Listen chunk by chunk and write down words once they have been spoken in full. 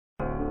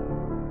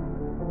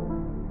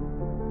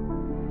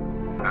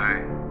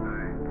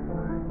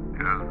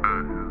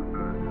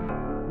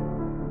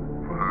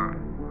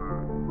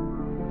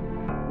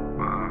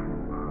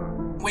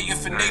Waiting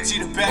for Nate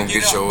to back Don't it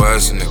get up. your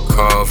ass in the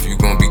car if you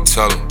gon' be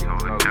tellin'.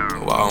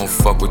 No, I don't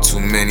fuck with too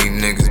many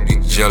niggas, be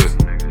jealous.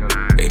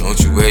 Hey, don't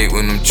you hate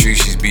when them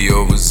treaties be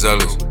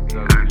overzealous?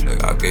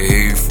 Like I can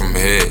hear you from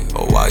here,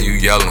 oh why you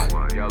yellin'?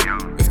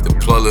 If the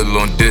plug a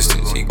long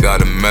distance, he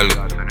gotta melt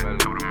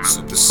it.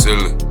 Super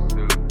silly,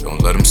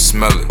 don't let him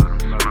smell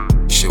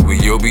it. Shit,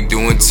 we all be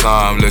doing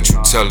time, let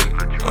you tell it.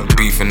 I'm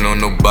beefing on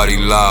nobody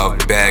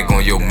live, bag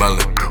on your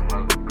melon.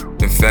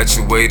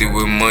 Infatuated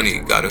with money,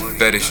 got a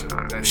fetish.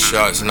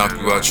 Shots knock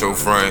you out your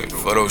frame,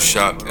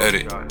 Photoshop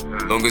edit.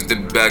 Long as the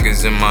bag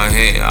is in my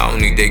hand, I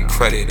don't need they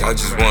credit. I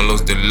just want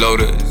those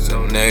loaders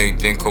and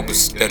everything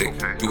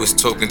copacetic. You was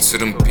talking to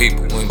them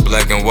people in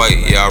black and white,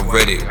 yeah I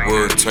read it.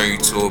 Would turn you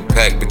to a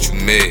pack, but you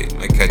mid,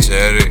 might catch a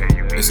headache.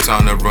 It's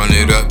time to run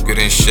it up, get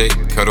in shape,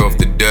 cut off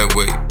the dead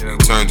weight. He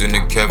turned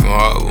into Kevin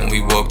Hart when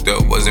we walked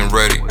up, wasn't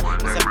ready.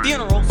 It's a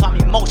funeral, so I'm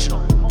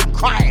emotional. I'm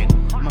crying.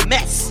 I'm a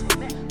mess.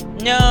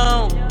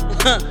 No.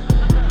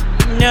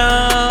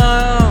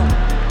 No.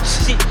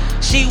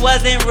 She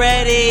wasn't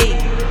ready.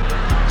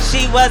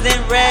 She wasn't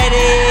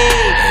ready.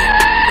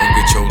 Don't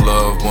get your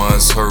loved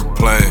ones hurt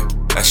playing.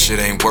 That shit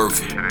ain't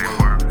worth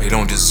it. They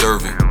don't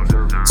deserve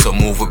it. So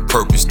move with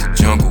purpose. The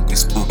jungle get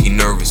spooky,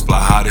 nervous. Fly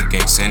high to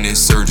gangs and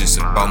insurgents.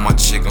 About my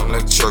chick, I'm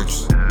like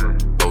churches.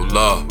 Oh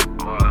love.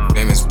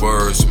 Famous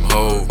words from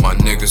Hov, my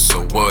niggas,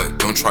 so what?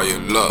 Don't try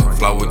your luck.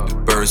 Fly with the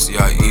birds, see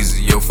how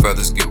easy your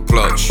feathers get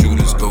plucked.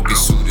 Shooters go get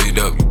suited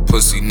up. You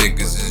pussy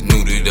niggas is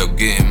nuded up.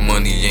 Getting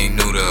money ain't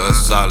new to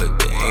us, solid.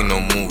 There ain't no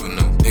moving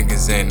up.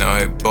 Niggas ain't out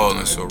here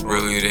ballin', so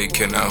really they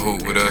cannot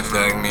hoop with us.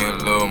 Tag me a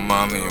little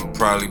mommy, I'm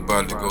probably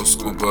about to go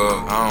scoop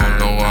up. I don't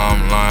know why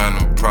I'm lying,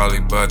 I'm probably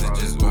about to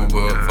just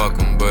Uber up. Fuck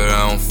 'em, but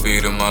I don't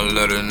feed 'em. I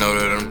let her know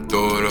that I'm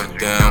through it up.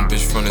 Damn,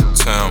 bitch from the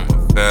town.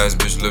 Fast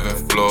bitch live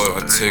in Florida.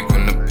 I take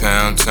them to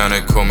Pound Town, they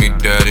call me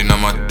daddy, not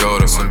my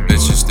daughter. Some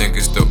bitches think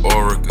it's the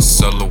aura, could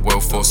sell a well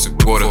for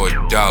a quarter. For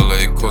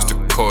 $1, it cost a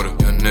quarter.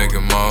 Your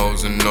nigga, my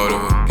hoes in order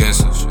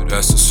against it, shit,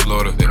 that's a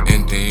slaughter. The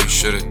ending you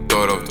should've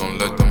thought of, don't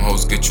let them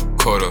hoes get you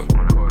caught up.